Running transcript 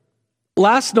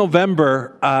Last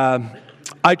November,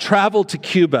 I traveled to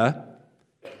Cuba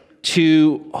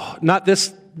to, not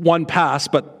this one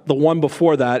past, but the one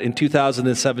before that in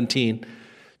 2017,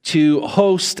 to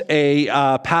host a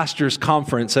pastor's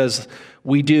conference as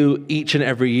we do each and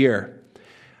every year.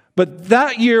 But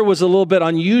that year was a little bit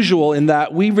unusual in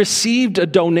that we received a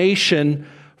donation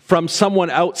from someone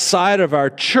outside of our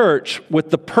church with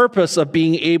the purpose of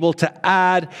being able to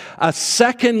add a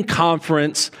second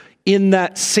conference in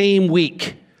that same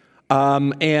week,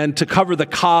 and to cover the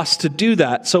cost to do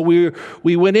that. So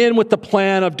we went in with the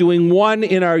plan of doing one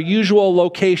in our usual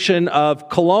location of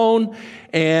Cologne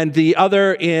and the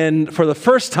other for the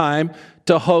first time,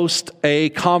 to host a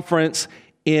conference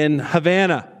in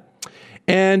Havana.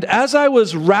 And as I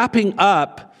was wrapping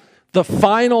up the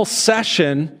final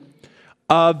session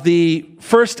of the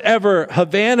first ever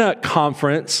Havana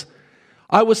conference,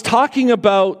 I was talking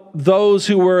about those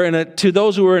who were in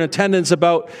attendance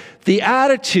about the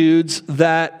attitudes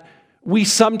that we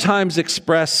sometimes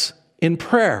express in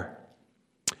prayer.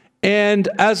 And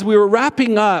as we were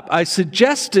wrapping up, I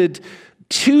suggested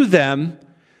to them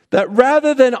that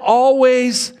rather than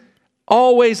always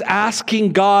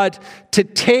asking God to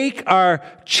take our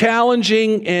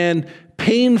challenging and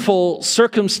painful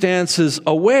circumstances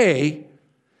away,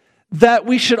 that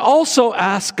we should also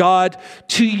ask God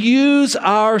to use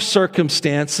our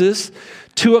circumstances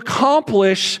to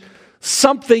accomplish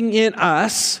something in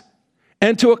us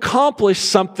and to accomplish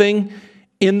something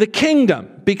in the kingdom.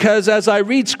 Because as I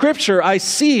read Scripture, I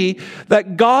see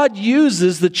that God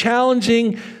uses the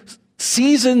challenging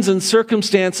seasons and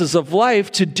circumstances of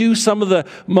life to do some of the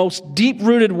most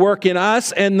deep-rooted work in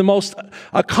us and the most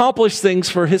accomplished things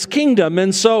for His kingdom.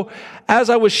 And so as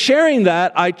I was sharing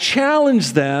that, I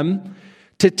challenged them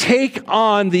to take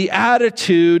on the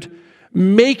attitude,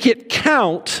 make it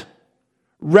count,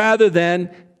 rather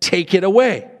than take it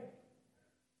away.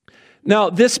 Now,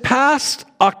 this past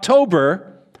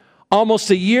October,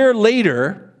 almost a year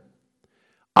later,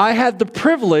 I had the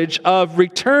privilege of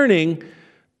returning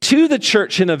to the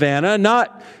church in Havana,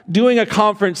 not doing a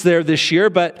conference there this year,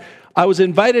 but I was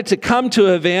invited to come to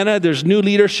Havana. There's new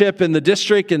leadership in the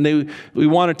district, and we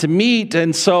wanted to meet.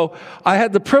 And so I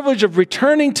had the privilege of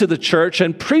returning to the church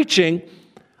and preaching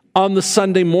on the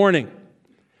Sunday morning.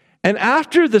 And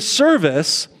after the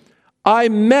service, I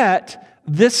met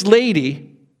this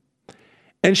lady,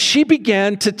 and she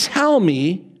began to tell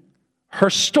me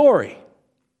her story.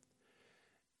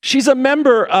 She's a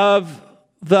member of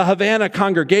the Havana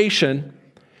congregation,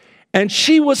 and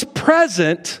she was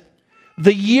present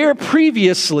the year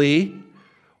previously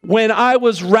when I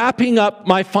was wrapping up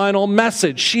my final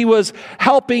message. She was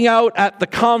helping out at the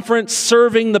conference,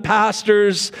 serving the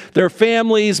pastors, their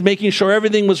families, making sure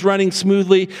everything was running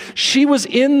smoothly. She was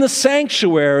in the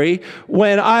sanctuary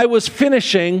when I was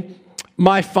finishing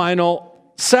my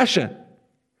final session.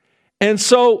 And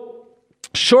so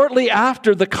shortly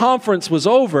after the conference was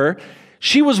over,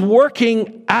 she was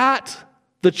working at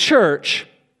the church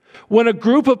when a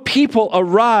group of people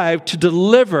arrived to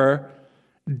deliver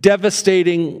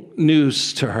devastating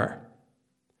news to her.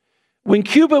 When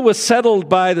Cuba was settled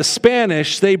by the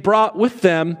Spanish, they brought with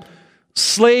them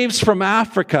slaves from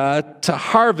Africa to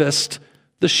harvest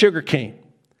the sugarcane.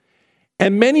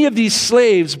 And many of these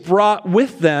slaves brought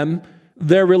with them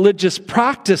their religious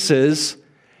practices.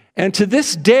 And to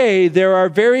this day, there are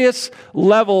various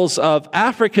levels of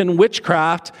African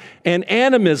witchcraft and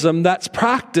animism that's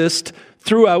practiced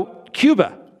throughout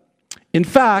Cuba. In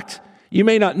fact, you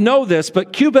may not know this,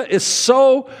 but Cuba is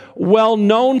so well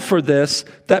known for this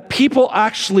that people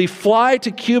actually fly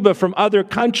to Cuba from other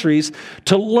countries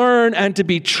to learn and to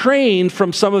be trained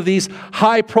from some of these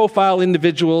high-profile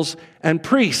individuals and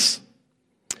priests.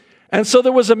 And so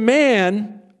there was a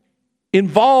man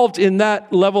involved in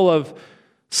that level of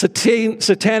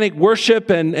satanic worship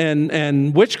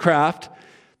and witchcraft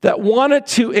that wanted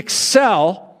to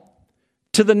excel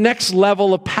to the next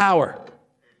level of power.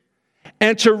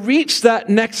 And to reach that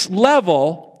next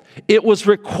level, it was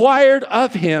required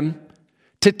of him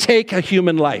to take a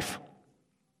human life.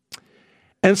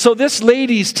 And so this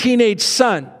lady's teenage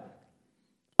son,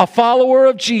 a follower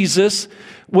of Jesus,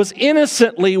 was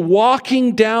innocently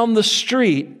walking down the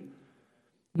street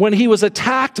when he was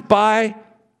attacked by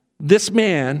this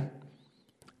man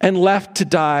and left to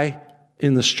die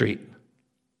in the street.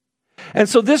 And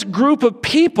so this group of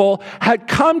people had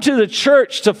come to the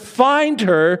church to find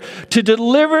her, to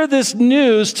deliver this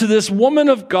news to this woman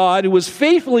of God who was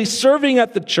faithfully serving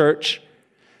at the church,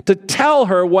 to tell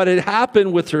her what had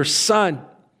happened with her son.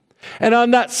 And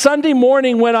on that Sunday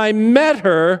morning when I met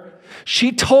her,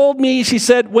 she told me, she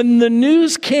said, when the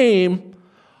news came,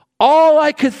 all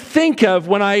I could think of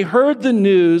when I heard the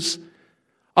news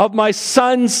of my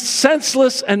son's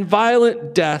senseless and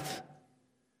violent death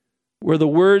were the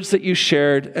words that you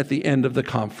shared at the end of the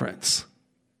conference.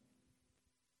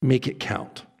 Make it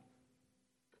count.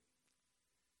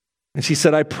 And she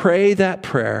said, I pray that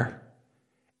prayer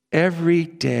every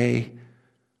day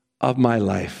of my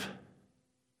life.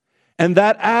 And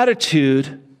that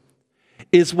attitude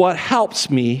is what helps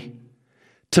me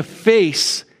to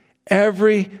face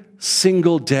every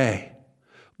single day,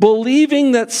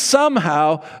 believing that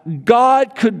somehow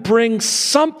God could bring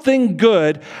something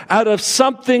good out of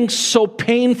something so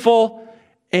painful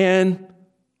and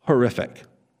horrific.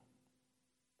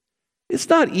 It's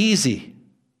not easy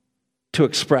to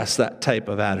express that type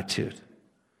of attitude,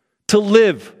 to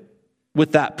live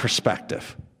with that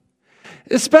perspective,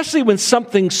 especially when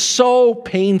something so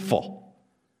painful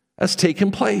has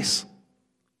taken place.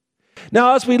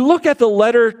 Now, as we look at the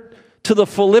letter to the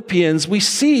Philippians, we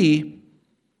see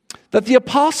that the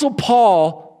Apostle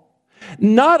Paul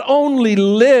not only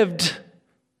lived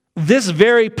this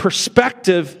very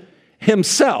perspective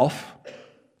himself,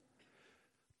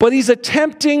 but he's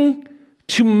attempting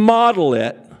to model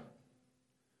it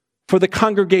for the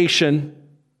congregation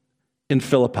in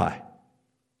Philippi.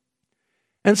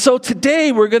 And so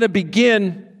today we're going to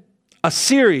begin a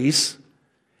series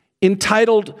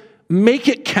entitled Make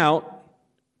It Count,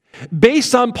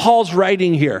 based on Paul's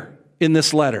writing here in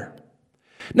this letter.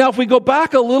 Now, if we go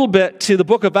back a little bit to the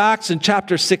book of Acts in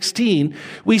chapter 16,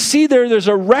 we see there's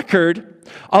a record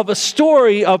of a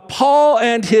story of Paul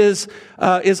and his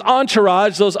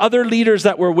entourage, those other leaders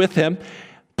that were with him.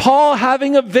 Paul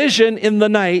having a vision in the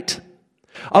night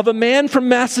of a man from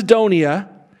Macedonia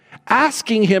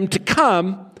asking him to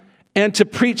come and to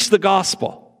preach the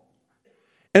gospel.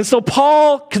 And so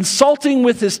Paul, consulting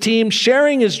with his team,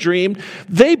 sharing his dream,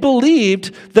 they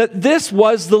believed that this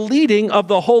was the leading of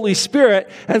the Holy Spirit,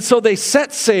 and so they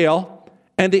set sail,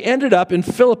 and they ended up in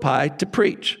Philippi to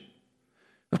preach.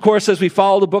 Of course, as we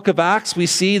follow the book of Acts, we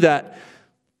see that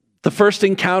the first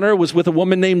encounter was with a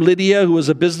woman named Lydia, who was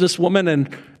a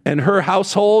businesswoman, and her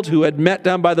household, who had met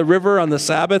down by the river on the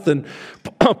Sabbath, and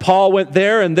Paul went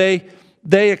there, and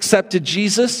they accepted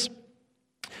Jesus.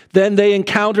 Then they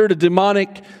encountered a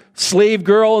demonic slave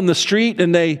girl in the street,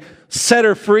 and they set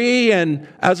her free, and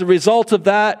as a result of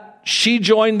that, she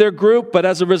joined their group, but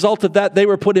as a result of that, they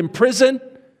were put in prison.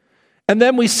 And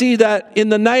then we see that in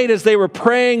the night as they were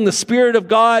praying, the Spirit of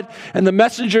God and the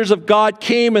messengers of God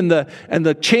came, and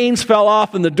the chains fell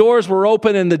off, and the doors were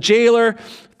open, and the jailer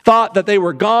thought that they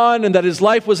were gone and that his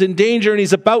life was in danger, and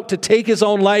he's about to take his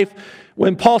own life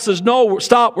when Paul says, no,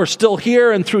 stop, we're still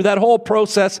here. And through that whole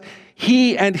process,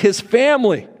 he and his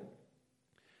family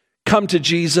come to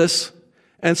Jesus.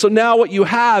 And so now what you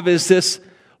have is this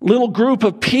little group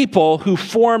of people who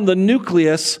form the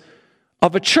nucleus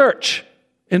of a church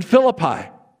in Philippi.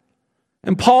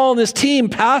 And Paul and his team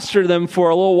pastor them for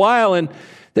a little while, and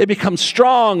they become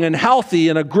strong and healthy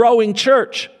and a growing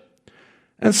church.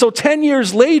 And so 10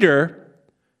 years later,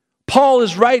 Paul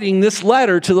is writing this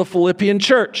letter to the Philippian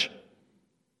church,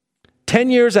 10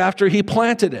 years after he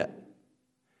planted it.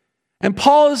 And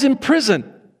Paul is in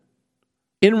prison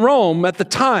in Rome at the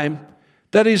time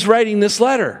that he's writing this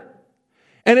letter.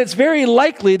 And it's very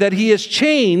likely that he is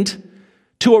chained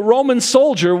to a Roman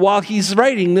soldier while he's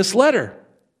writing this letter.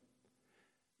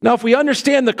 Now, if we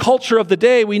understand the culture of the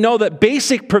day, we know that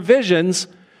basic provisions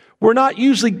were not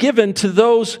usually given to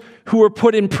those who were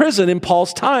put in prison in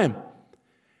Paul's time.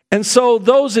 And so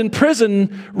those in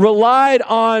prison relied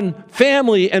on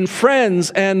family and friends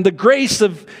and the grace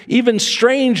of even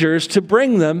strangers to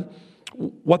bring them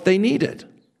what they needed.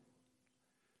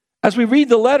 As we read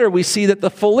the letter, we see that the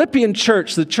Philippian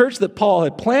church, the church that Paul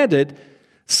had planted,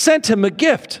 sent him a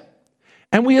gift.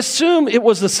 And we assume it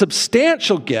was a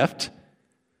substantial gift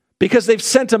because they've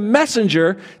sent a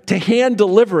messenger to hand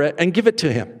deliver it and give it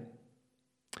to him.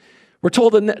 We're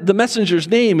told the messenger's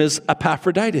name is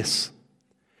Epaphroditus.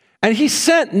 And he's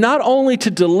sent not only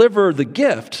to deliver the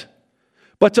gift,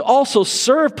 but to also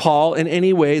serve Paul in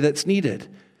any way that's needed.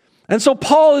 And so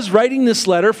Paul is writing this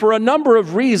letter for a number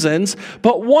of reasons,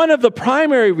 but one of the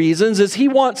primary reasons is he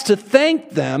wants to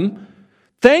thank them,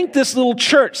 thank this little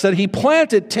church that he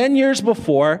planted 10 years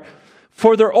before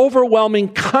for their overwhelming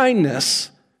kindness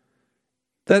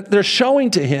that they're showing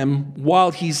to him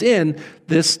while he's in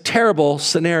this terrible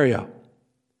scenario.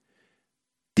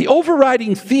 The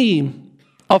overriding theme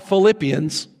of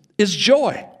Philippians is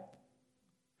joy,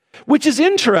 which is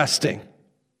interesting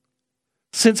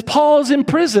since Paul is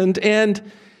imprisoned and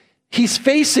he's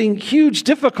facing huge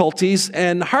difficulties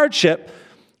and hardship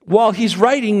while he's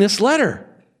writing this letter.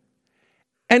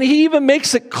 And he even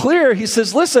makes it clear. He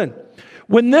says, listen,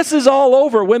 when this is all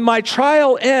over, when my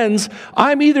trial ends,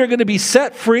 I'm either going to be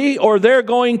set free or they're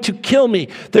going to kill me.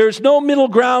 There's no middle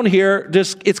ground here.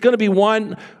 It's going to be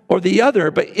one or the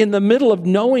other. But in the middle of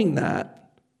knowing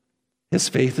that, his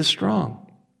faith is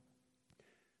strong.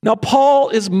 Now, Paul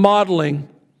is modeling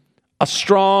a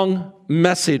strong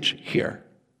message here.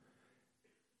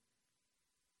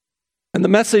 And the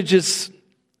message is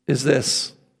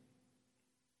this.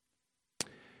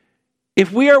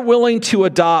 If we are willing to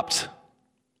adopt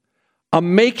a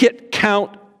make it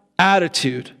count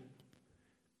attitude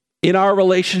in our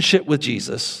relationship with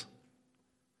Jesus,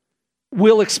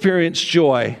 we'll experience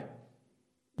joy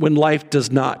when life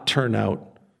does not turn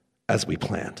out as we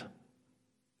planned.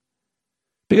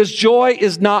 Because joy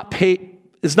is not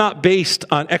based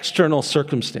on external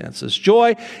circumstances.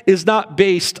 Joy is not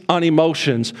based on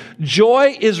emotions.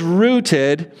 Joy is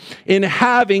rooted in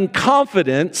having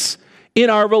confidence in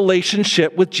our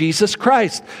relationship with Jesus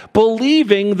Christ,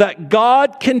 believing that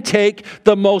God can take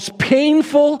the most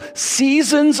painful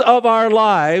seasons of our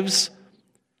lives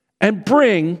and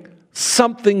bring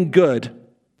something good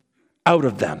out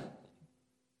of them.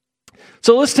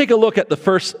 So let's take a look at the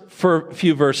first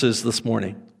few verses this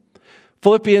morning.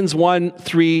 Philippians 1,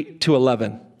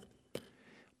 3-11.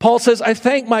 Paul says, I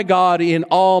thank my God in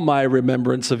all my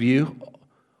remembrance of you,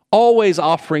 always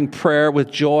offering prayer with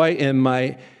joy in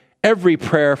my every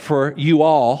prayer for you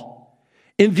all,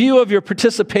 in view of your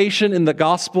participation in the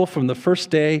gospel from the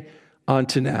first day on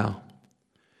to now.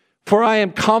 For I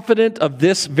am confident of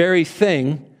this very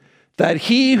thing, that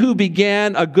he who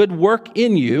began a good work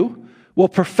in you will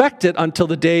perfect it until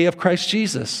the day of Christ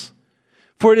Jesus.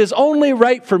 For it is only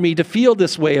right for me to feel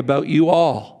this way about you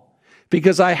all,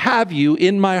 because I have you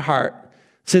in my heart,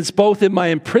 since both in my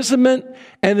imprisonment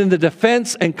and in the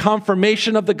defense and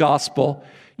confirmation of the gospel,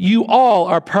 you all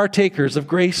are partakers of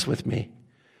grace with me.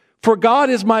 For God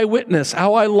is my witness,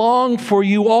 how I long for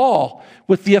you all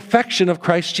with the affection of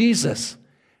Christ Jesus.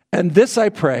 And this I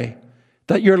pray,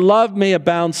 that your love may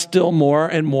abound still more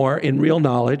and more in real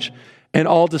knowledge and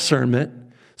all discernment,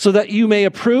 so that you may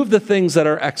approve the things that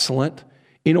are excellent,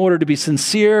 in order to be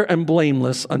sincere and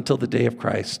blameless until the day of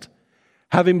Christ,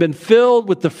 having been filled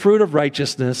with the fruit of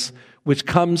righteousness, which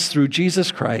comes through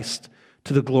Jesus Christ,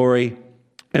 to the glory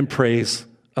and praise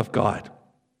of God.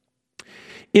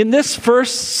 In this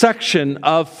first section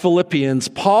of Philippians,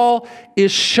 Paul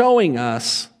is showing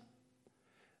us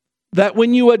that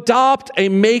when you adopt a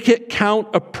make it count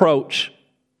approach,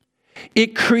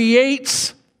 it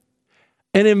creates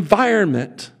an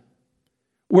environment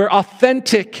where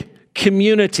authentic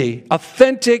community,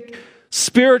 authentic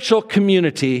spiritual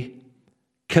community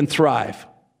can thrive.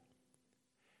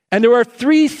 And there are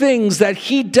three things that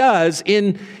he does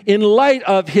in light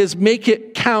of his make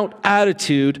it count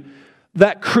attitude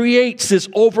that creates this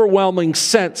overwhelming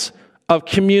sense of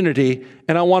community,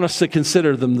 and I want us to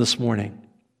consider them this morning.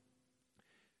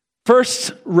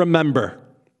 First, remember.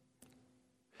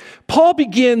 Paul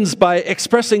begins by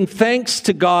expressing thanks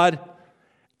to God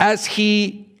as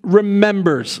he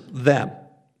remembers them.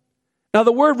 Now,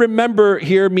 the word remember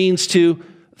here means to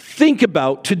think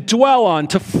about, to dwell on,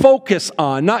 to focus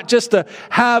on, not just to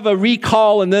have a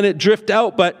recall and then it drift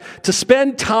out, but to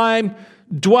spend time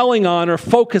dwelling on or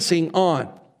focusing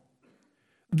on.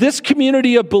 This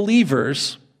community of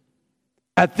believers,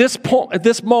 at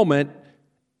this moment,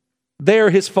 they're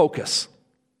his focus.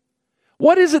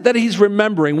 What is it that he's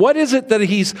remembering? What is it that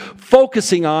he's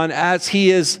focusing on as he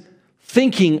is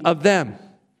thinking of them?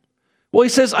 Well, he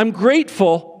says, I'm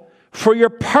grateful for your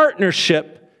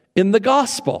partnership in the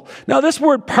gospel. Now, this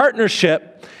word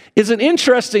partnership is an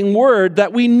interesting word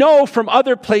that we know from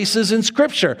other places in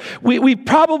Scripture. We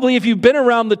probably, if you've been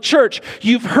around the church,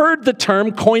 you've heard the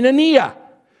term koinonia,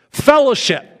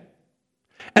 fellowship.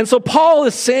 And so Paul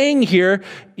is saying here,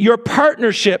 your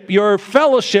partnership, your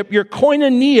fellowship, your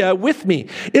koinonia with me.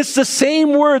 It's the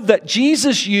same word that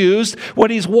Jesus used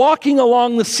when he's walking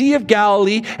along the Sea of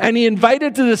Galilee and he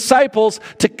invited the disciples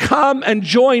to come and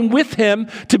join with him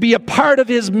to be a part of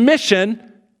his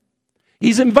mission.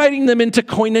 He's inviting them into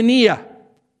koinonia.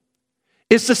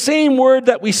 It's the same word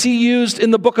that we see used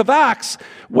in the book of Acts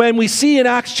when we see in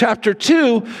Acts chapter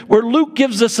 2 where Luke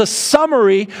gives us a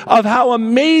summary of how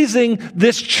amazing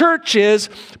this church is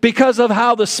because of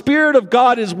how the Spirit of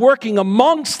God is working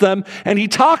amongst them. And he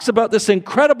talks about this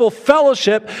incredible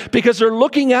fellowship because they're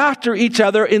looking after each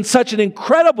other in such an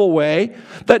incredible way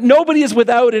that nobody is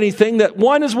without anything, that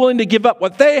one is willing to give up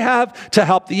what they have to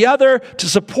help the other, to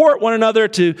support one another,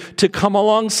 to come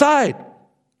alongside.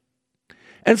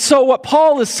 And so what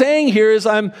Paul is saying here is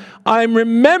I'm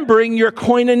remembering your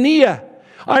koinonia.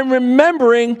 I'm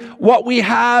remembering what we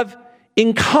have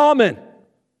in common.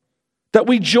 That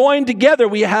we join together,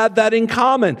 we have that in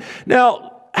common.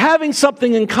 Now, having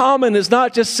something in common is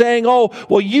not just saying, oh,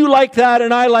 well, you like that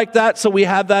and I like that, so we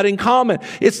have that in common.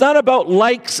 It's not about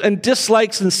likes and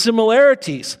dislikes and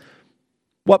similarities.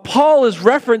 What Paul is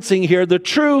referencing here, the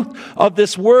truth of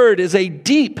this word is a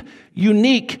deep,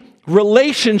 unique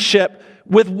relationship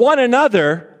with one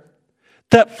another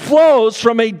that flows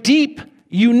from a deep,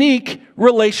 unique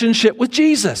relationship with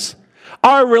Jesus.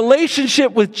 Our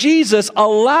relationship with Jesus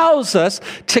allows us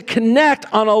to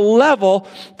connect on a level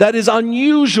that is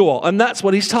unusual, and that's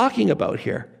what he's talking about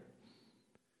here.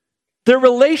 Their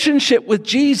relationship with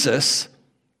Jesus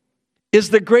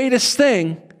is the greatest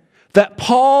thing that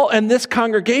Paul and this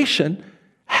congregation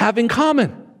have in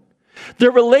common.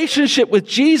 Their relationship with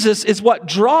Jesus is what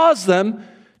draws them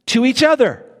to each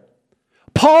other.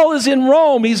 Paul is in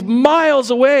Rome. He's miles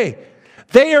away.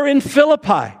 They are in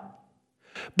Philippi.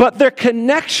 But their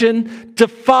connection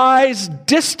defies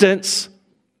distance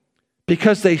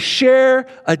because they share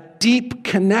a deep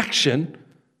connection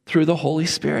through the Holy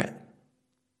Spirit.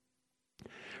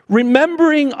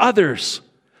 Remembering others,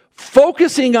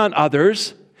 focusing on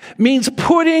others, means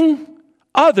putting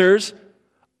others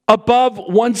above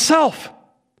oneself.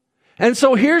 And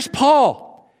so here's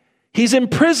Paul. He's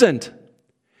imprisoned.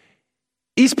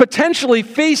 He's potentially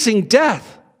facing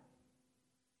death.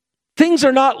 Things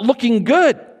are not looking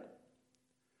good.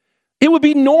 It would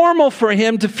be normal for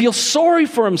him to feel sorry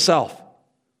for himself.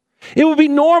 It would be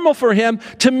normal for him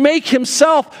to make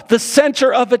himself the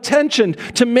center of attention,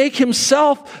 to make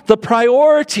himself the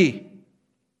priority,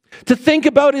 to think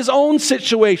about his own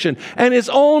situation and his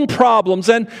own problems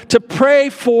and to pray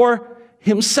for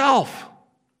himself.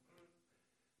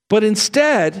 But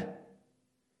instead,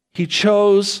 he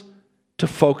chose to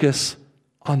focus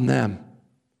on them.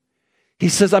 He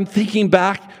says, I'm thinking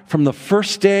back from the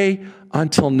first day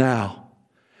until now.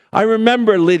 I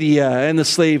remember Lydia and the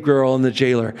slave girl and the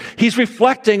jailer. He's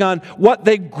reflecting on what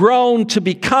they've grown to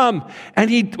become.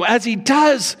 And as he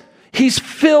does, he's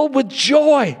filled with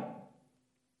joy.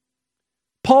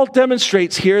 Paul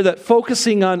demonstrates here that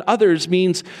focusing on others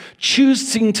means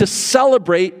choosing to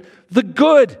celebrate the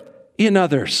good in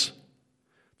others.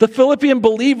 The Philippian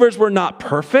believers were not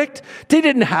perfect. They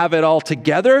didn't have it all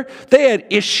together. They had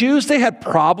issues. They had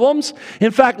problems.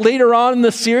 In fact, later on in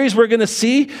the series, we're going to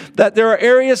see that there are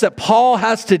areas that Paul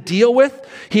has to deal with.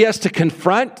 He has to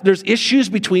confront. There's issues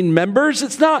between members.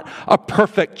 It's not a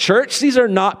perfect church. These are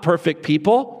not perfect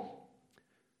people.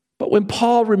 But when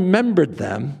Paul remembered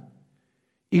them,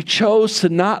 he chose to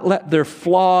not let their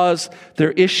flaws,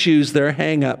 their issues, their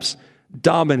hang-ups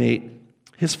dominate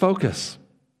his focus.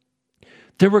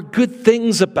 There were good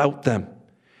things about them.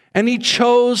 And he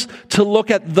chose to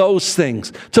look at those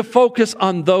things, to focus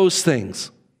on those things.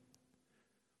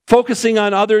 Focusing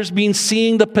on others means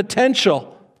seeing the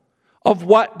potential of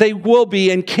what they will be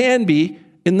and can be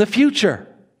in the future.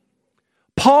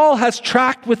 Paul has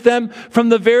tracked with them from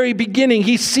the very beginning.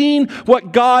 He's seen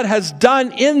what God has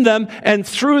done in them and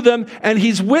through them, and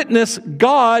he's witnessed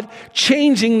God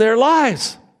changing their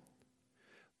lives.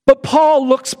 But Paul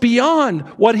looks beyond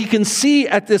what he can see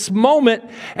at this moment,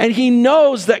 and he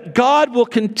knows that God will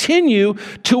continue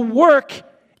to work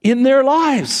in their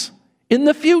lives in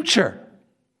the future.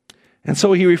 And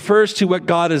so he refers to what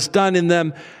God has done in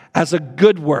them as a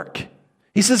good work.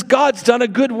 He says, God's done a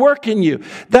good work in you.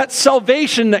 That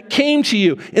salvation that came to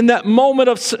you in that moment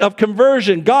of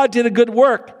conversion, God did a good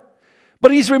work.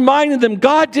 But he's reminding them,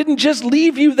 God didn't just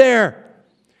leave you there.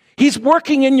 He's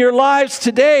working in your lives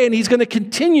today, and he's going to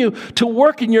continue to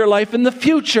work in your life in the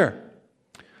future.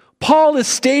 Paul is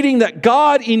stating that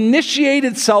God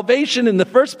initiated salvation in the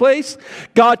first place.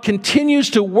 God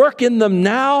continues to work in them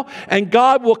now, and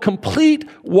God will complete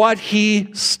what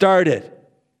he started.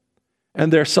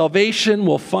 And their salvation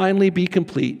will finally be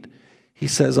complete, he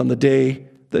says, on the day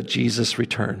that Jesus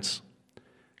returns.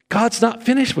 God's not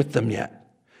finished with them yet.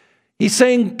 He's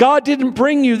saying, God didn't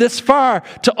bring you this far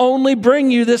to only bring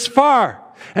you this far.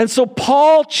 And so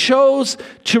Paul chose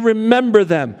to remember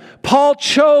them. Paul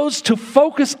chose to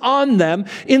focus on them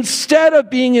instead of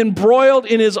being embroiled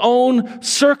in his own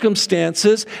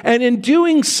circumstances. And in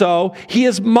doing so, he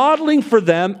is modeling for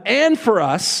them and for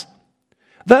us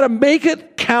that a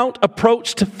make-it-count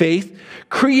approach to faith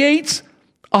creates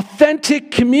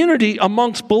authentic community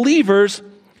amongst believers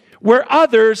where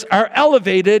others are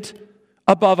elevated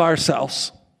above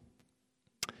ourselves.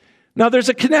 Now, there's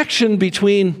a connection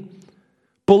between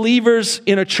believers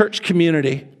in a church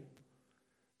community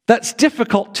that's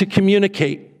difficult to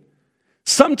communicate,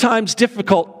 sometimes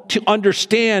difficult to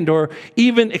understand or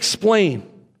even explain.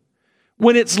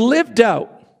 When it's lived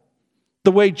out,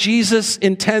 the way Jesus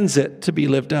intends it to be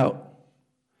lived out.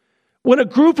 When a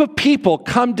group of people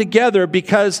come together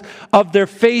because of their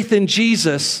faith in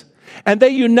Jesus, and they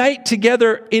unite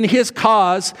together in his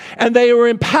cause, and they are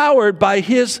empowered by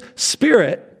his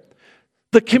Spirit,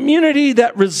 the community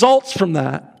that results from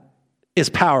that is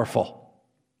powerful.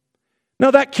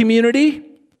 Now, that community,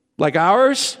 like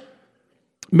ours,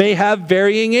 may have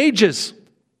varying ages.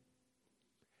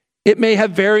 It may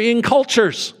have varying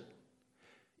cultures.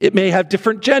 It may have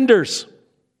different genders.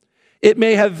 It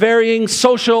may have varying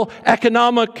social,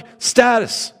 economic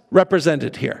status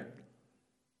represented here.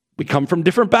 We come from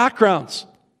different backgrounds.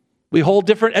 We hold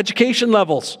different education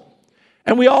levels.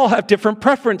 And we all have different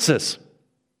preferences.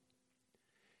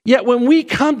 Yet when we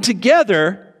come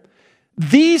together,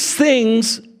 these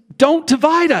things don't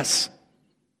divide us.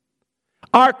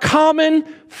 Our common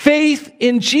faith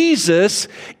in Jesus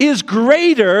is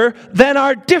greater than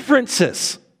our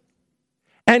differences.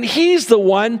 And he's the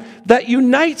one that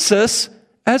unites us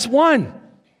as one.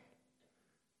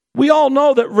 We all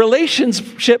know that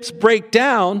relationships break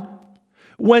down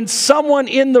when someone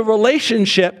in the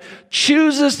relationship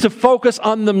chooses to focus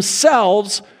on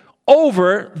themselves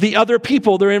over the other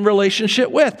people they're in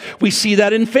relationship with. We see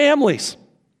that in families.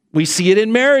 We see it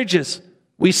in marriages.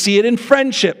 We see it in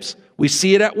friendships. We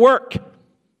see it at work.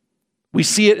 We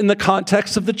see it in the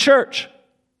context of the church.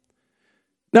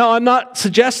 Now, I'm not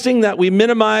suggesting that we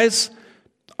minimize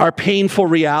our painful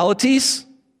realities.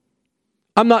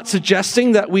 I'm not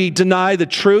suggesting that we deny the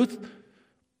truth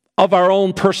of our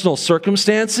own personal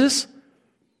circumstances.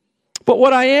 But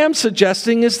what I am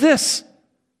suggesting is this.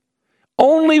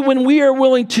 Only when we are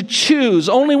willing to choose,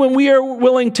 only when we are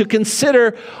willing to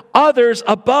consider others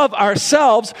above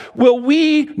ourselves, will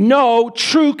we know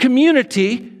true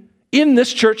community in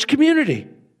this church community.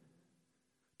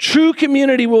 True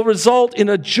community will result in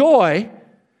a joy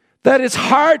that is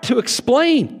hard to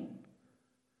explain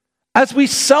as we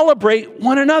celebrate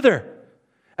one another,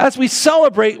 as we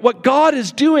celebrate what God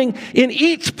is doing in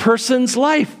each person's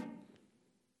life.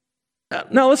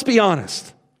 Now, let's be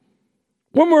honest.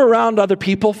 When we're around other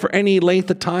people for any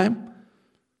length of time,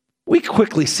 we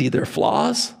quickly see their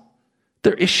flaws,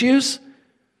 their issues.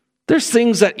 There's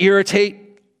things that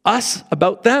irritate us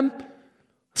about them.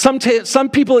 Some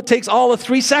people it takes all of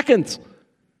 3 seconds.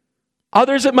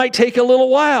 Others it might take a little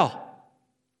while.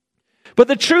 But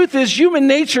the truth is, human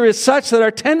nature is such that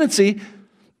our tendency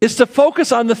is to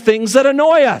focus on the things that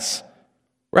annoy us,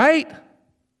 right?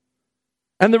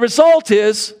 And the result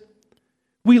is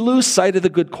we lose sight of the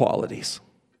good qualities.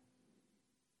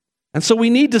 And so we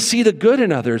need to see the good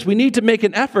in others. We need to make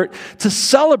an effort to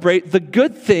celebrate the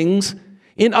good things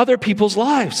in other people's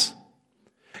lives.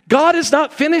 God is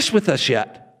not finished with us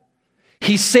yet.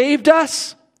 He saved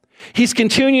us. He's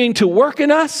continuing to work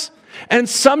in us. And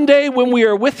someday when we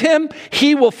are with him,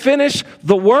 he will finish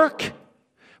the work.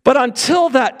 But until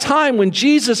that time when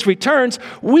Jesus returns,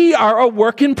 we are a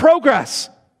work in progress.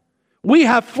 We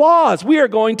have flaws. We are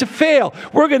going to fail.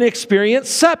 We're going to experience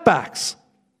setbacks.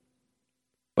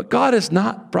 But God has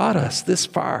not brought us this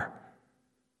far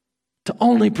to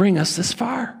only bring us this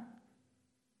far.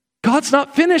 God's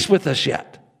not finished with us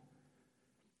yet.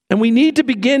 And we need to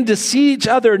begin to see each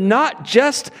other not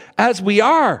just as we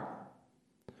are,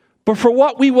 but for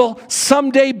what we will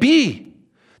someday be,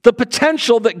 the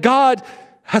potential that God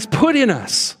has put in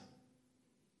us.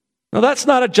 Now, that's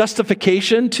not a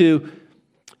justification to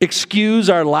excuse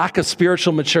our lack of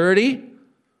spiritual maturity.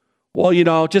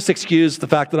 Well, just excuse the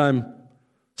fact that I'm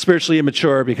spiritually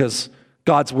immature because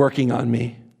God's working on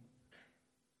me.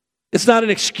 It's not an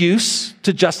excuse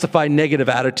to justify negative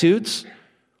attitudes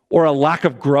or a lack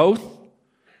of growth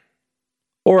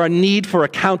or a need for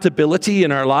accountability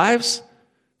in our lives.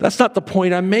 That's not the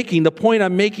point I'm making. The point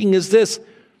I'm making is this.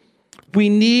 We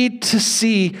need to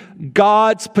see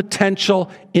God's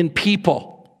potential in people.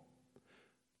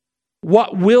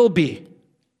 What will be,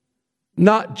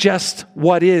 not just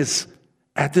what is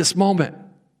at this moment.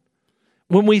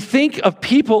 When we think of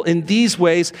people in these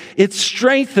ways, it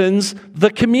strengthens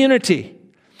the community.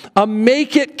 A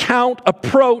make-it-count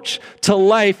approach to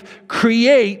life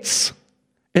creates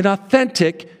an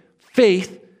authentic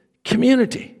faith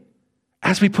community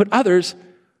as we put others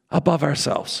above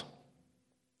ourselves.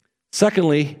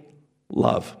 Secondly,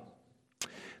 love.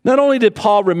 Not only did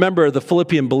Paul remember the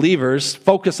Philippian believers,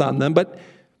 focus on them, but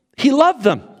he loved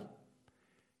them.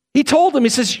 He told them, he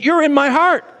says, "You're in my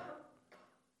heart."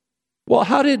 Well,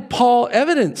 how did Paul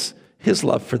evidence his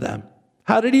love for them?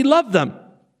 How did he love them?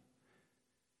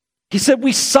 He said,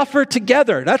 "We suffer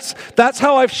together." That's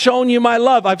how I've shown you my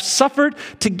love. I've suffered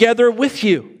together with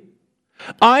you.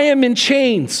 I am in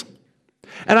chains.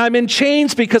 And I'm in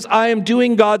chains because I am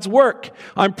doing God's work.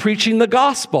 I'm preaching the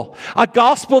gospel, a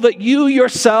gospel that you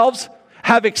yourselves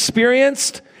have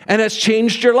experienced and has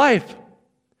changed your life.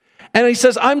 And he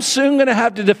says, I'm soon going to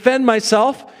have to defend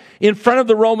myself in front of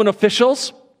the Roman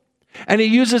officials. And he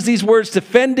uses these words,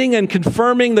 defending and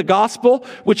confirming the gospel,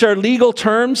 which are legal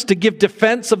terms to give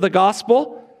defense of the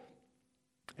gospel.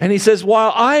 And he says,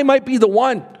 while I might be the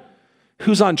one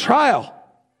who's on trial,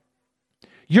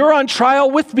 you're on trial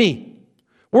with me.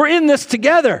 We're in this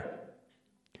together.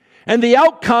 And the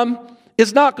outcome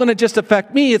is not going to just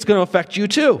affect me, it's going to affect you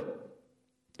too.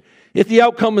 If the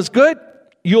outcome is good,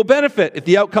 you'll benefit. If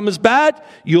the outcome is bad,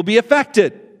 you'll be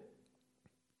affected.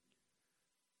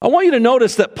 I want you to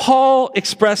notice that Paul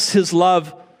expressed his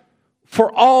love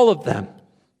for all of them.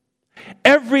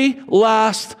 Every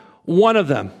last one of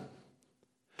them.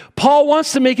 Paul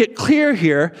wants to make it clear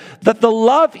here that the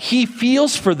love he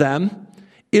feels for them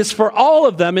is for all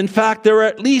of them. In fact, there are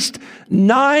at least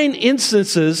 9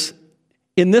 instances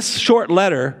in this short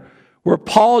letter where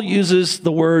Paul uses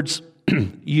the words,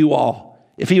 you all.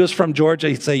 If he was from Georgia,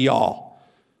 he'd say y'all.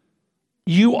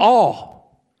 You all.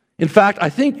 In fact, I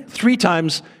think 3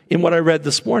 times in what I read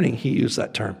this morning, he used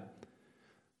that term.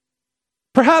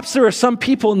 Perhaps there are some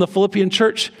people in the Philippian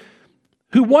church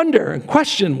who wonder and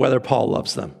question whether Paul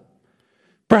loves them.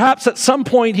 Perhaps at some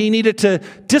point he needed to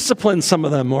discipline some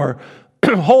of them or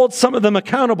hold some of them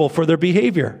accountable for their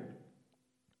behavior.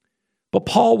 But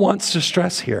Paul wants to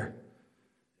stress here,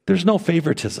 there's no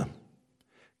favoritism.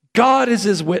 God is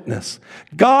his witness.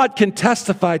 God can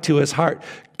testify to his heart.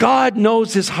 God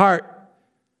knows his heart.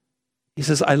 He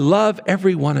says, I love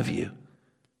every one of you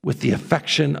with the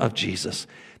affection of Jesus.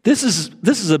 This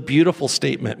is a beautiful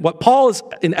statement. What Paul is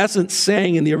in essence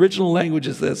saying in the original language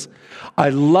is this, I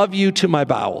love you to my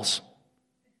bowels.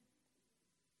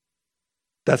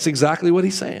 That's exactly what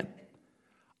he's saying.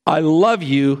 I love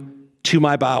you to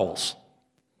my bowels.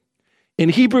 In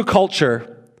Hebrew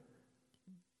culture,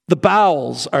 the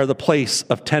bowels are the place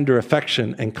of tender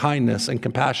affection and kindness and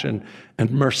compassion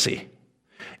and mercy.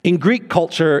 In Greek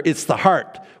culture, it's the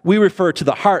heart. We refer to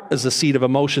the heart as the seat of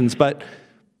emotions, but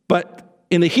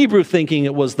in the Hebrew thinking,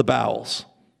 it was the bowels.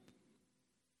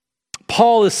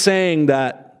 Paul is saying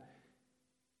that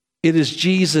it is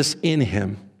Jesus in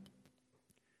him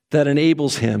that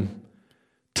enables him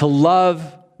to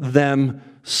love them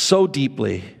so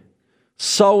deeply,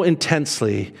 so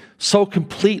intensely, so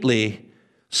completely,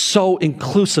 so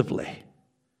inclusively.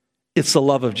 It's the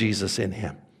love of Jesus in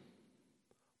him.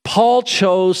 Paul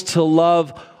chose to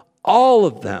love all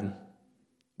of them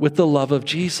with the love of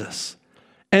Jesus.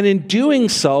 And in doing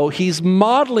so, he's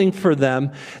modeling for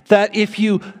them that if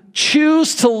you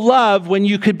choose to love when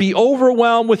you could be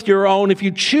overwhelmed with your own, if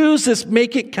you choose this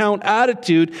make it count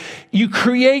attitude, you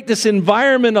create this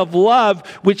environment of love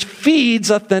which feeds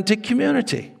authentic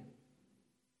community.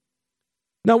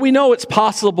 Now, we know it's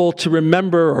possible to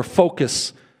remember or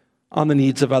focus on the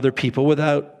needs of other people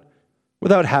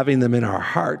without having them in our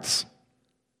hearts.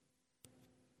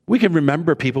 We can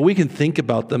remember people, we can think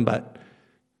about them, but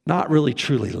not really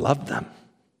truly love them.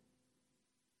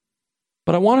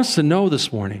 But I want us to know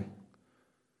this morning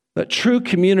that true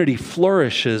community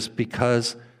flourishes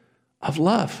because of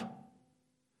love.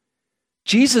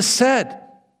 Jesus said,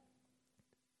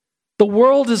 the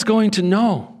world is going to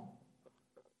know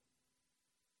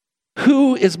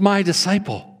who is my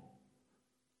disciple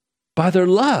by their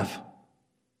love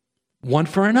one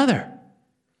for another.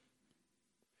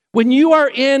 When you are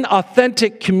in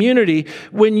authentic community,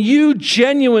 when you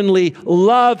genuinely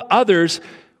love others,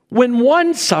 when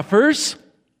one suffers,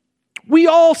 we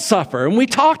all suffer. And we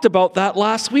talked about that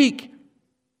last week.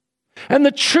 And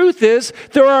the truth is,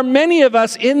 there are many of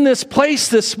us in this place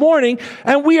this morning,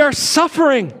 and we are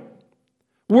suffering.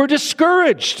 We're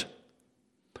discouraged.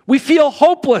 We feel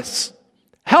hopeless,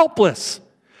 helpless,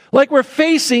 like we're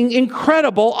facing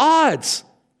incredible odds.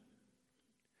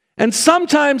 And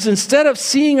sometimes instead of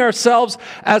seeing ourselves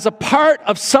as a part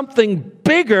of something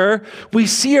bigger, we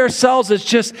see ourselves as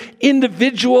just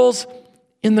individuals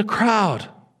in the crowd.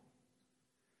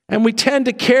 And we tend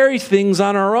to carry things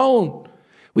on our own.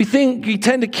 We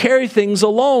tend to carry things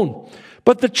alone.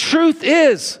 But the truth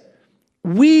is,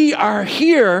 we are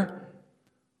here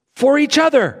for each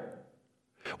other.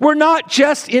 We're not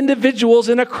just individuals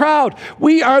in a crowd.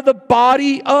 We are the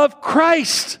body of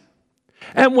Christ.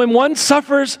 And when one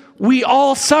suffers, we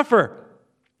all suffer.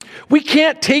 We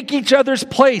can't take each other's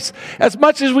place as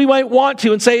much as we might want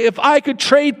to and say, if I could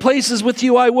trade places with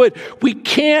you, I would. We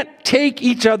can't take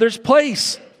each other's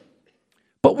place.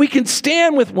 But we can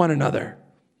stand with one another.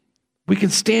 We can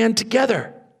stand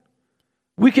together.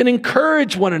 We can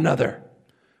encourage one another.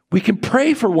 We can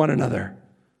pray for one another.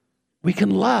 We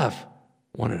can love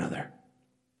one another.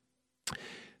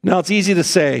 Now, it's easy to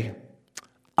say,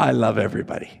 I love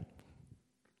everybody.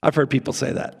 I've heard people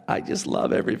say that. I just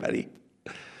love everybody.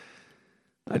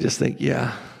 I just think,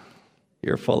 yeah,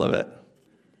 you're full of it.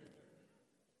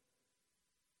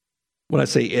 When I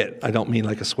say it, I don't mean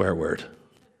like a swear word.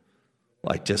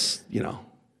 Like just,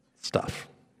 stuff.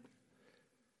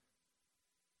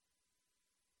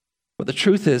 But the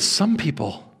truth is, some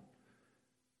people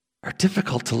are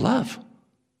difficult to love.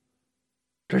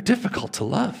 They're difficult to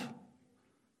love.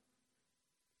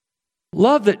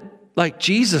 Love that, like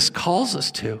Jesus calls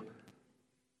us to,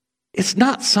 it's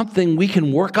not something we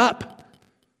can work up.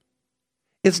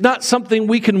 It's not something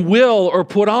we can will or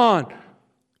put on.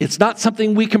 It's not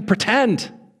something we can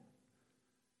pretend.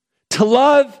 To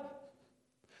love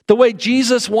the way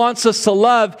Jesus wants us to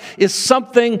love is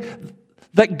something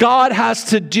that God has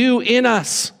to do in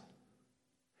us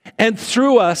and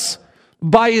through us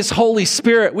by His Holy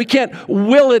Spirit. We can't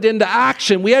will it into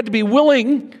action. We had to be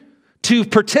willing to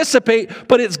participate,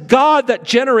 but it's God that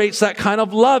generates that kind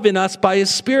of love in us by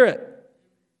His Spirit.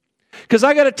 Because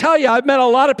I got to tell you, I've met a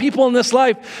lot of people in this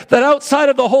life that outside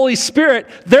of the Holy Spirit,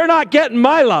 they're not getting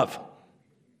my love.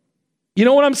 You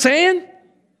know what I'm saying?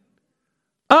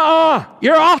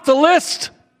 You're off the list.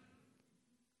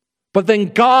 But then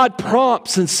God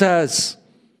prompts and says,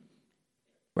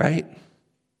 right,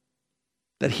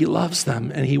 that He loves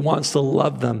them and He wants to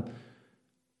love them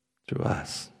through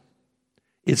us.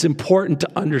 It's important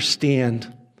to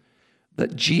understand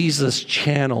that Jesus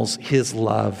channels His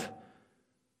love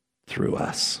through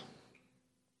us.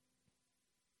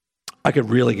 I could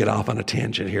really get off on a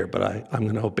tangent here, but I'm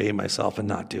going to obey myself and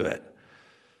not do it.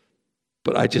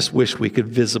 But I just wish we could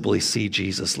visibly see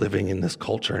Jesus living in this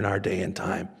culture in our day and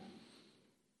time.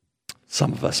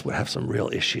 Some of us would have some real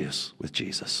issues with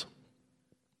Jesus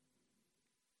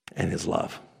and His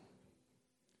love.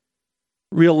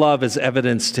 Real love is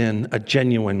evidenced in a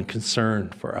genuine concern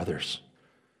for others,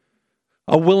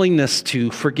 a willingness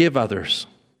to forgive others,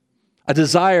 a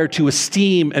desire to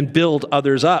esteem and build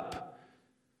others up,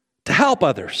 to help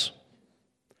others.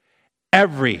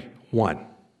 Everyone.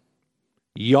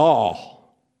 Y'all.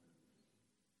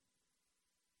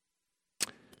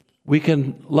 We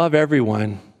can love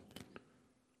everyone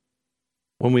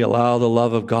when we allow the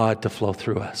love of God to flow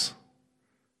through us.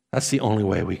 That's the only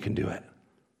way we can do it.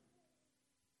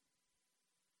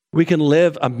 We can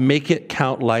live a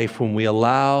make-it-count life when we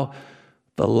allow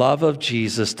the love of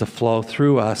Jesus to flow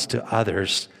through us to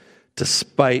others,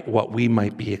 despite what we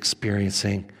might be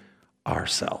experiencing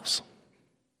ourselves.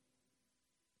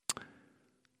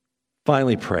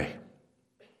 Finally, pray.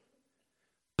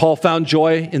 Paul found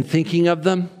joy in thinking of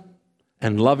them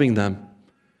and loving them,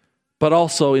 but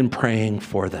also in praying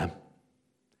for them.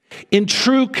 In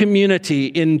true community,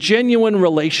 in genuine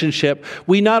relationship,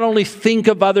 we not only think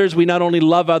of others, we not only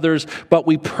love others, but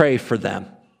we pray for them.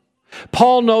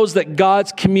 Paul knows that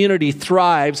God's community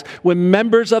thrives when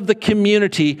members of the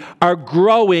community are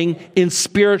growing in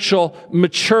spiritual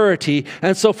maturity.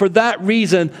 And so for that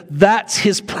reason, that's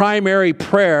his primary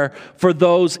prayer for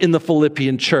those in the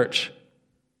Philippian church.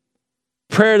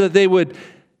 Prayer that they would,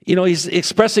 he's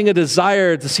expressing a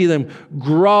desire to see them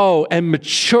grow and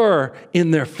mature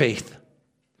in their faith.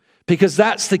 Because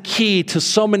that's the key to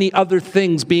so many other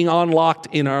things being unlocked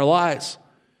in our lives.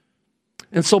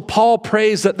 And so Paul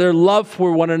prays that their love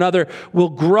for one another will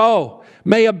grow,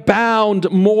 may abound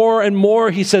more and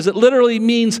more, he says. It literally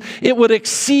means it would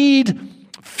exceed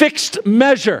fixed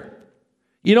measure.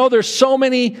 There's so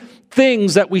many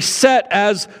things that we set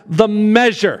as the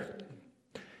measure.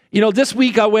 This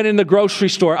week I went in the grocery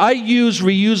store. I use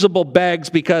reusable bags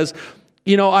because,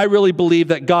 I really believe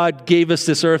that God gave us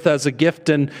this earth as a gift,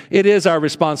 and it is our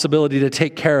responsibility to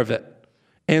take care of it.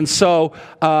 And so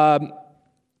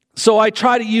I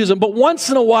try to use them, but once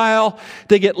in a while,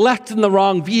 they get left in the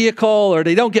wrong vehicle or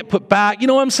they don't get put back. You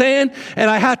know what I'm saying? And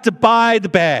I had to buy the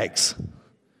bags,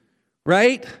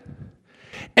 right?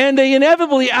 And they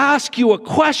inevitably ask you a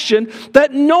question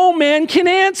that no man can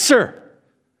answer.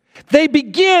 They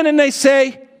begin and they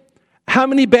say, how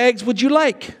many bags would you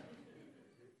like?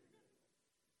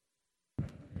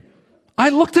 I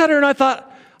looked at her and I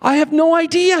thought, I have no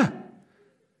idea.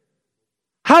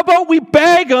 How about we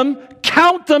bag them,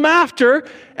 count them after,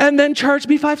 and then charge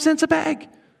me 5 cents a bag?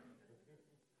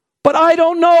 But I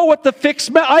don't know what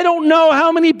I don't know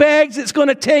how many bags it's going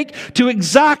to take to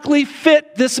exactly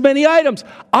fit this many items.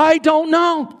 I don't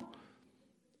know.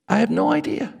 I have no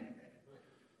idea.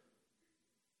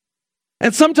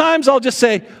 And sometimes I'll just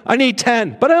say, I need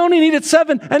 10, but I only needed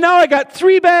 7, and now I got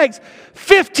 3 bags,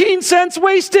 15 cents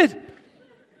wasted.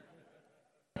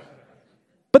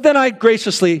 But then I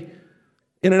graciously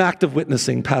in an act of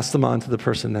witnessing, pass them on to the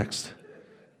person next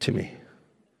to me.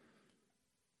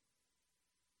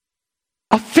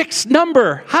 A fixed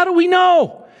number. How do we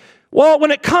know? Well,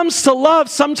 when it comes to love,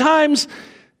 sometimes,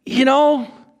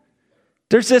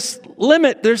 there's this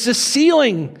limit, there's this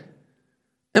ceiling.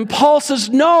 And Paul says,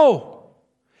 no.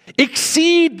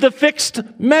 Exceed the fixed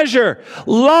measure.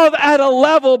 Love at a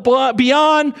level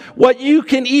beyond what you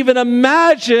can even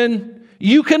imagine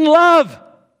you can love.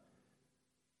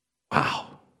 Wow.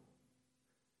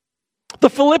 The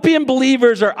Philippian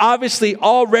believers are obviously they've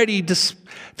already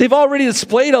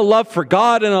displayed a love for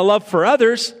God and a love for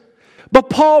others. But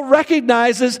Paul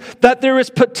recognizes that there is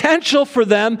potential for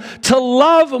them to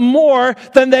love more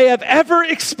than they have ever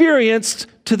experienced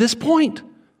to this point.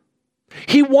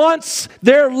 He wants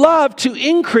their love to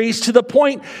increase to the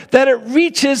point that it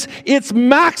reaches its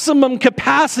maximum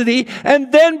capacity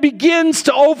and then begins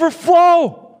to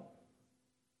overflow.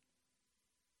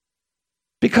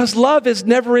 Because love is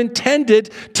never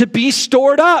intended to be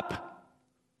stored up.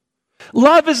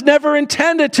 Love is never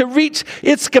intended to reach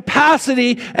its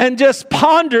capacity and just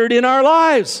pondered in our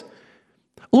lives.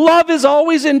 Love is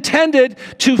always intended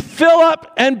to fill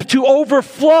up and to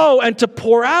overflow and to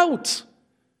pour out.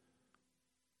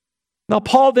 Now,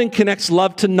 Paul then connects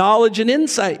love to knowledge and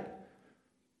insight.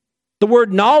 The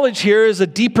word knowledge here is a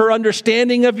deeper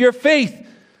understanding of your faith.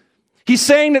 He's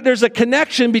saying that there's a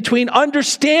connection between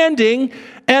understanding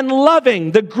and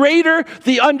loving. The greater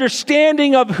the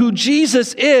understanding of who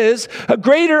Jesus is, a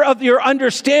greater of your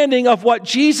understanding of what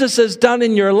Jesus has done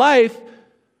in your life,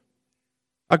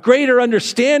 a greater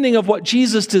understanding of what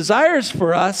Jesus desires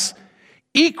for us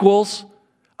equals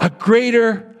a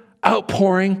greater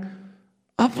outpouring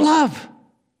of love.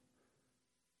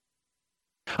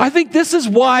 I think this is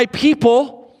why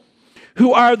people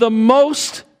who are the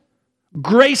most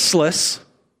graceless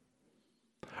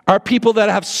are people that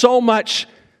have so much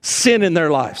sin in their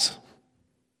lives.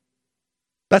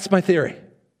 That's my theory.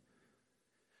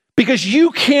 Because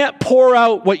you can't pour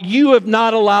out what you have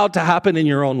not allowed to happen in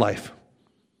your own life.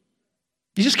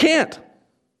 You just can't.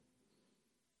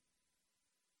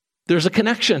 There's a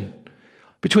connection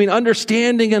between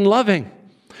understanding and loving.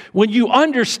 When you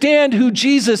understand who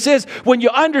Jesus is, when you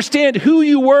understand who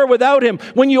you were without him,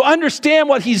 when you understand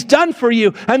what he's done for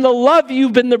you and the love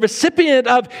you've been the recipient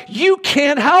of, you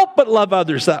can't help but love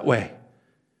others that way.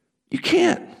 You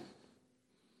can't.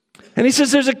 And he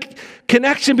says there's a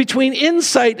connection between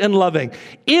insight and loving.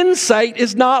 Insight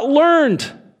is not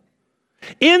learned.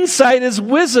 Insight is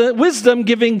wisdom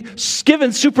given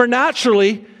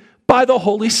supernaturally by the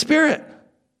Holy Spirit.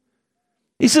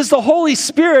 He says the Holy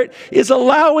Spirit is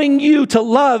allowing you to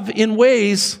love in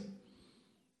ways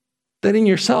that in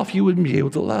yourself you wouldn't be able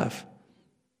to love.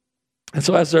 And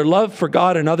so as their love for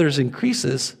God and others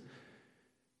increases,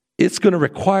 it's going to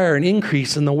require an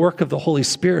increase in the work of the Holy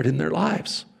Spirit in their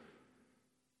lives.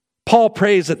 Paul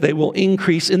prays that they will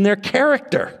increase in their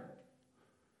character.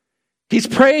 He's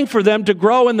praying for them to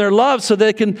grow in their love so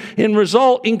they can, in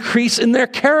result, increase in their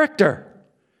character.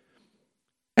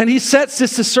 And he sets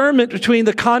this discernment between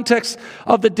the context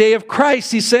of the day of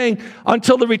Christ. He's saying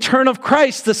until the return of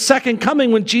Christ, the second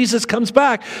coming when Jesus comes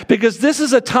back, because this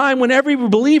is a time when every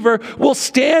believer will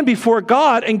stand before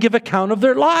God and give account of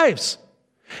their lives.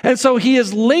 And so he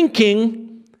is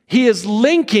linking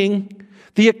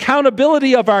the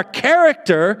accountability of our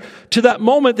character to that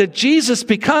moment that Jesus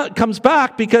comes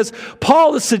back, because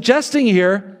Paul is suggesting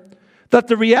here that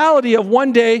the reality of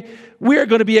one day we are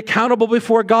going to be accountable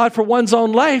before God for one's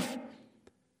own life.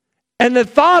 And the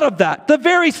thought of that, the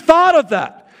very thought of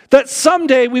that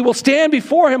someday we will stand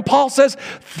before him, Paul says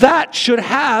that should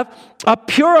have a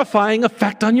purifying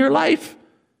effect on your life.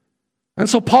 And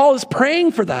so Paul is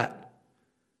praying for that.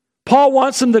 Paul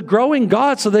wants them to grow in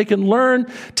God so they can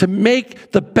learn to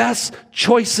make the best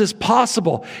choices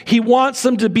possible. He wants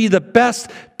them to be the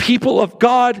best people of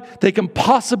God they can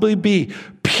possibly be,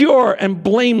 pure and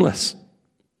blameless.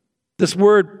 This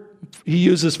word he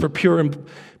uses for pure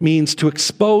means to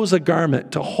expose a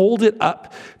garment, to hold it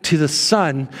up to the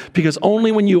sun, because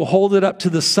only when you hold it up to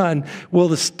the sun will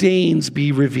the stains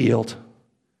be revealed.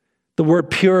 The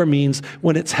word pure means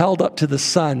when it's held up to the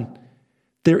sun,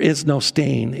 there is no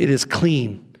stain. It is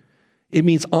clean. It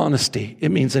means honesty. It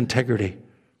means integrity.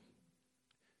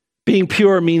 Being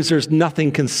pure means there's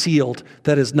nothing concealed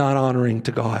that is not honoring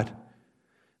to God.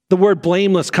 The word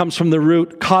blameless comes from the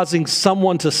root causing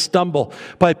someone to stumble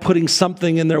by putting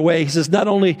something in their way. He says, not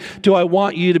only do I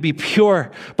want you to be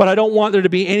pure, but I don't want there to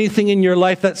be anything in your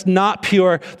life that's not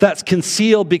pure, that's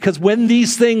concealed, because when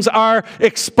these things are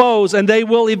exposed, and they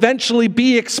will eventually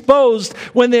be exposed,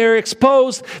 when they're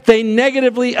exposed, they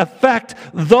negatively affect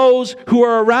those who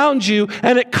are around you,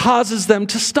 and it causes them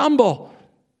to stumble.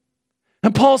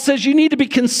 And Paul says you need to be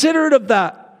considerate of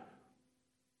that.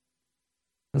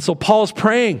 And so Paul's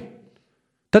praying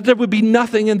that there would be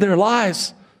nothing in their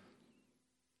lives.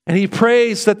 And he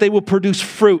prays that they will produce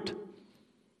fruit.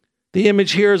 The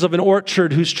image here is of an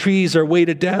orchard whose trees are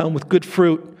weighted down with good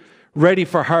fruit, ready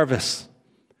for harvest.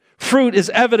 Fruit is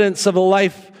evidence of a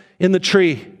life in the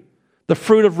tree. The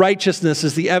fruit of righteousness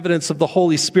is the evidence of the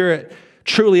Holy Spirit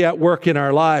truly at work in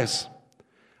our lives.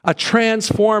 A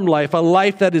transformed life, a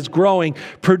life that is growing,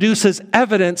 produces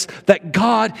evidence that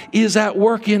God is at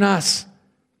work in us.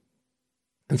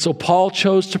 And so Paul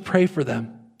chose to pray for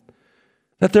them,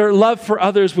 that their love for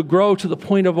others would grow to the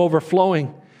point of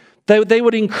overflowing, that they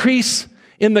would increase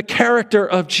in the character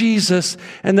of Jesus,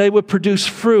 and they would produce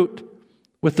fruit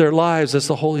with their lives as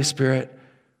the Holy Spirit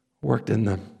worked in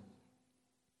them.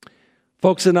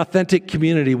 Folks, in authentic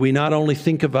community, we not only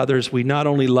think of others, we not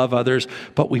only love others,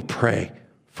 but we pray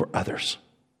for others.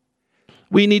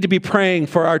 We need to be praying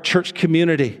for our church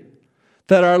community,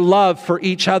 that our love for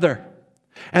each other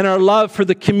and our love for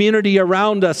the community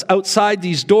around us outside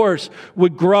these doors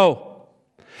would grow.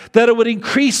 That it would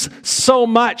increase so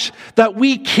much that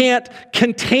we can't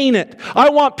contain it.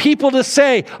 I want people to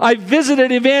say, I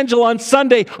visited Evangel on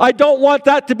Sunday. I don't want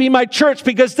that to be my church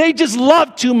because they just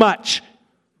love too much.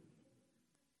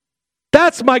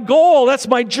 That's my goal. That's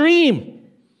my dream.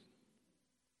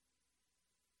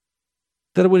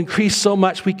 That it would increase so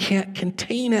much we can't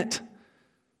contain it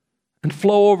and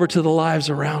flow over to the lives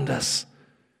around us.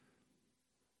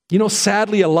 You know,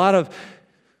 sadly, a lot of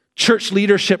church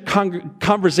leadership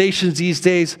conversations these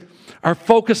days are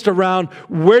focused around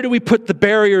where do we put the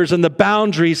barriers and the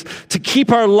boundaries to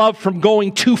keep our love from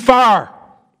going too far.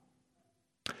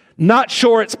 Not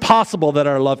sure it's possible that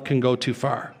our love can go too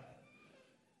far.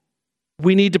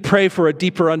 We need to pray for a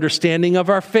deeper understanding of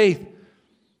our faith.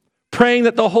 Praying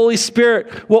that the Holy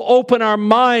Spirit will open our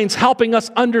minds, helping us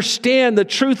understand the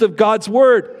truth of God's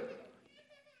Word.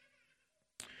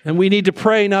 And we need to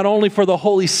pray not only for the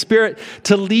Holy Spirit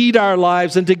to lead our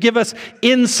lives and to give us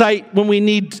insight when we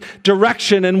need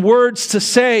direction and words to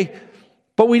say,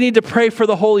 but we need to pray for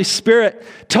the Holy Spirit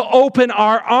to open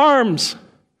our arms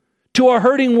to a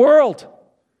hurting world,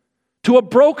 to a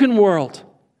broken world,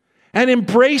 and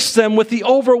embrace them with the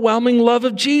overwhelming love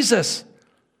of Jesus.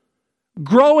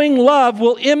 Growing love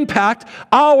will impact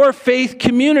our faith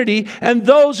community and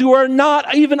those who are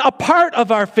not even a part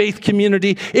of our faith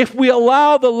community if we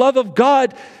allow the love of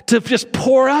God to just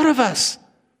pour out of us.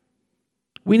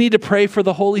 We need to pray for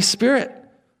the Holy Spirit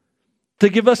to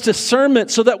give us discernment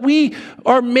so that we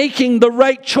are making the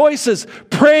right choices,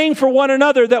 praying for one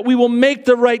another that we will make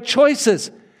the right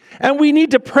choices. And we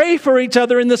need to pray for each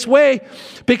other in this way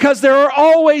because there are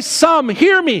always some,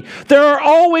 hear me, there are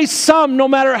always some, no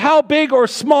matter how big or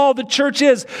small the church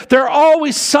is, there are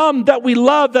always some that we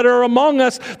love that are among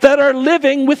us that are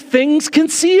living with things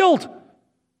concealed.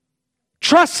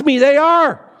 Trust me, they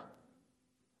are.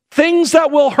 Things that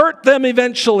will hurt them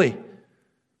eventually.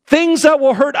 Things that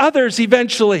will hurt others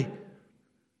eventually.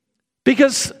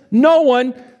 Because no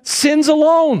one sins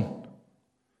alone.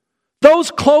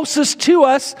 Those closest to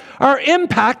us are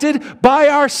impacted by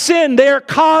our sin. They are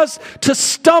caused to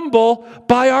stumble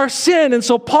by our sin. And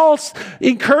so Paul's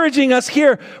encouraging us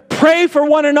here, pray for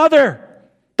one another,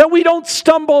 that we don't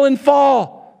stumble and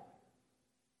fall.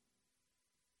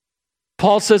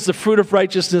 Paul says the fruit of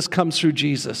righteousness comes through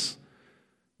Jesus.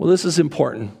 Well, this is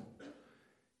important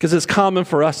because it's common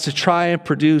for us to try and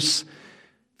produce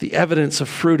the evidence of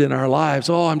fruit in our lives.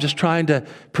 Oh, I'm just trying to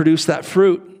produce that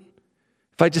fruit.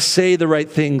 If I just say the right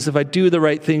things, if I do the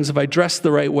right things, if I dress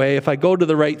the right way, if I go to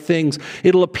the right things,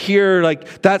 it'll appear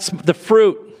like that's the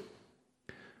fruit.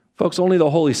 Folks, only the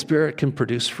Holy Spirit can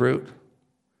produce fruit.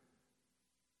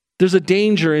 There's a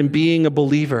danger in being a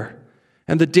believer,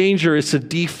 and the danger is to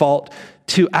default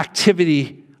to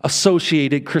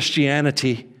activity-associated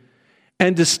Christianity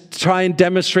and to try and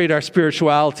demonstrate our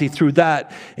spirituality through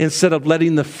that instead of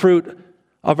letting the fruit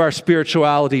of our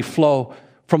spirituality flow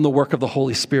from the work of the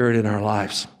Holy Spirit in our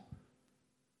lives.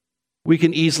 We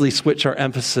can easily switch our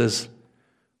emphasis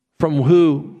from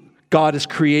who God is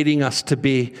creating us to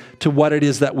be to what it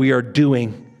is that we are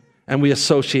doing, and we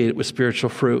associate it with spiritual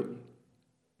fruit.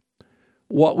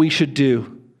 What we should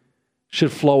do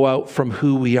should flow out from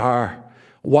who we are,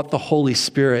 what the Holy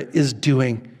Spirit is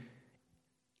doing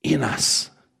in us.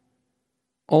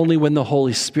 Only when the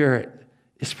Holy Spirit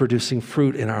is producing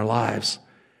fruit in our lives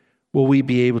will we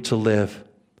be able to live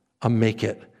a make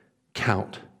it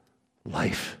count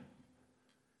life.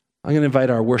 I'm going to invite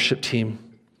our worship team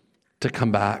to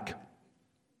come back.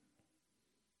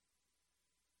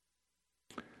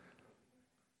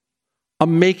 A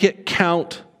make it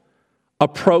count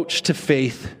approach to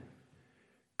faith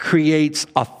creates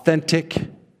authentic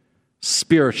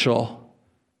spiritual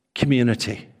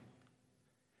community.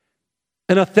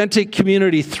 An authentic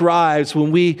community thrives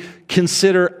when we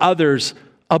consider others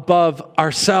above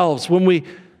ourselves, when we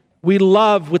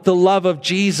love with the love of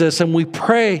Jesus and we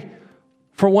pray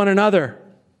for one another.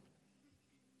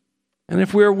 And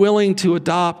if we're willing to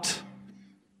adopt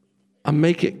a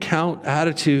make it count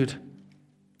attitude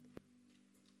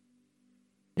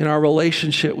in our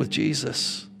relationship with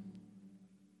Jesus,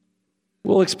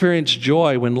 we'll experience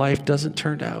joy when life doesn't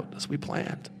turn out as we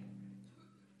planned.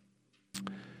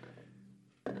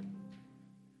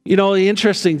 You know, the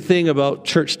interesting thing about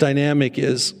church dynamic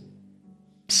is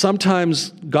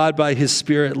sometimes God by His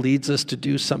Spirit leads us to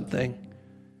do something,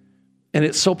 and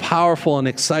it's so powerful and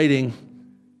exciting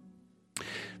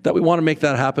that we want to make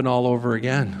that happen all over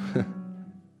again.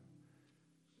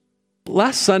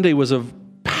 Last Sunday was a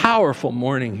powerful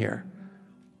morning here.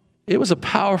 It was a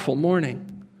powerful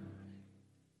morning.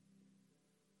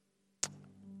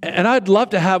 And I'd love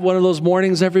to have one of those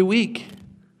mornings every week.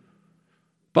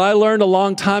 But I learned a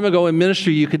long time ago in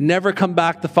ministry, you could never come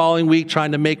back the following week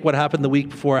trying to make what happened the week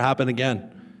before happen again.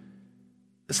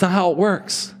 It's not how it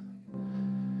works.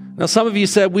 Now, some of you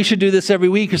said we should do this every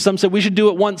week, or some said we should do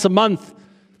it once a month.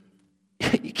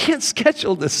 You can't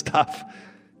schedule this stuff.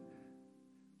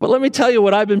 But let me tell you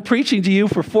what I've been preaching to you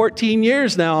for 14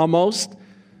 years now almost.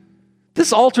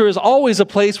 This altar is always a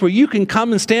place where you can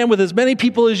come and stand with as many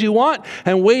people as you want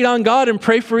and wait on God and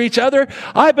pray for each other.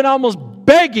 I've been almost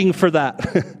begging for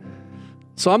that.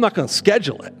 So I'm not going to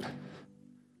schedule it.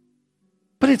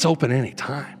 But it's open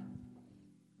anytime.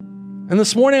 And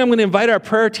this morning I'm going to invite our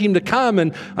prayer team to come,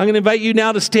 and I'm going to invite you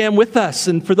now to stand with us.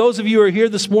 And for those of you who are here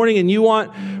this morning and you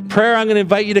want prayer, I'm going to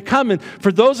invite you to come. And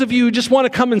for those of you who just want to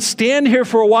come and stand here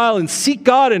for a while and seek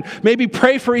God and maybe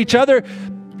pray for each other,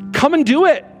 come and do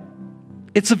it.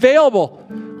 It's available,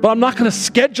 but I'm not going to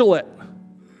schedule it.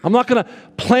 I'm not going to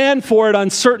plan for it on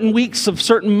certain weeks of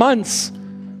certain months.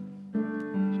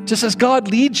 Just as God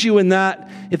leads you in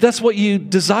that, if that's what you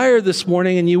desire this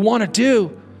morning and you want to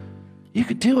do, you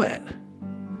could do it.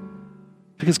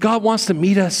 Because God wants to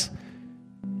meet us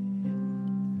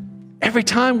every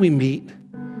time we meet.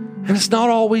 And it's not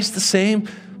always the same,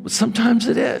 but sometimes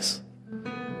it is.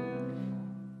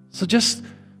 So just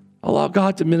allow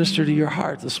God to minister to your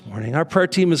heart this morning. Our prayer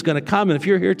team is going to come, and if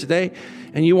you're here today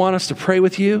and you want us to pray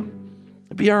with you,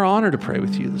 it'd be our honor to pray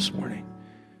with you this morning.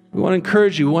 We want to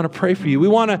encourage you. We want to pray for you. We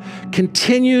want to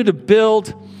continue to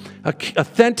build an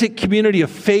authentic community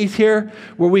of faith here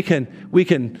where we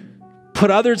can put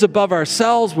others above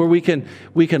ourselves, where we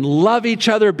can love each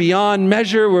other beyond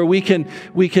measure, where we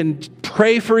can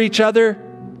pray for each other.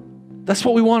 That's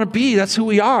what we want to be. That's who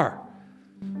we are.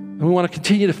 And we want to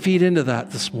continue to feed into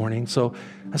that this morning. So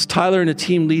as Tyler and the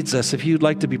team leads us, if you'd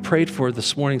like to be prayed for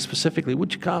this morning specifically,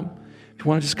 would you come? If you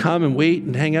want to just come and wait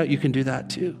and hang out, you can do that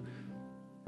too.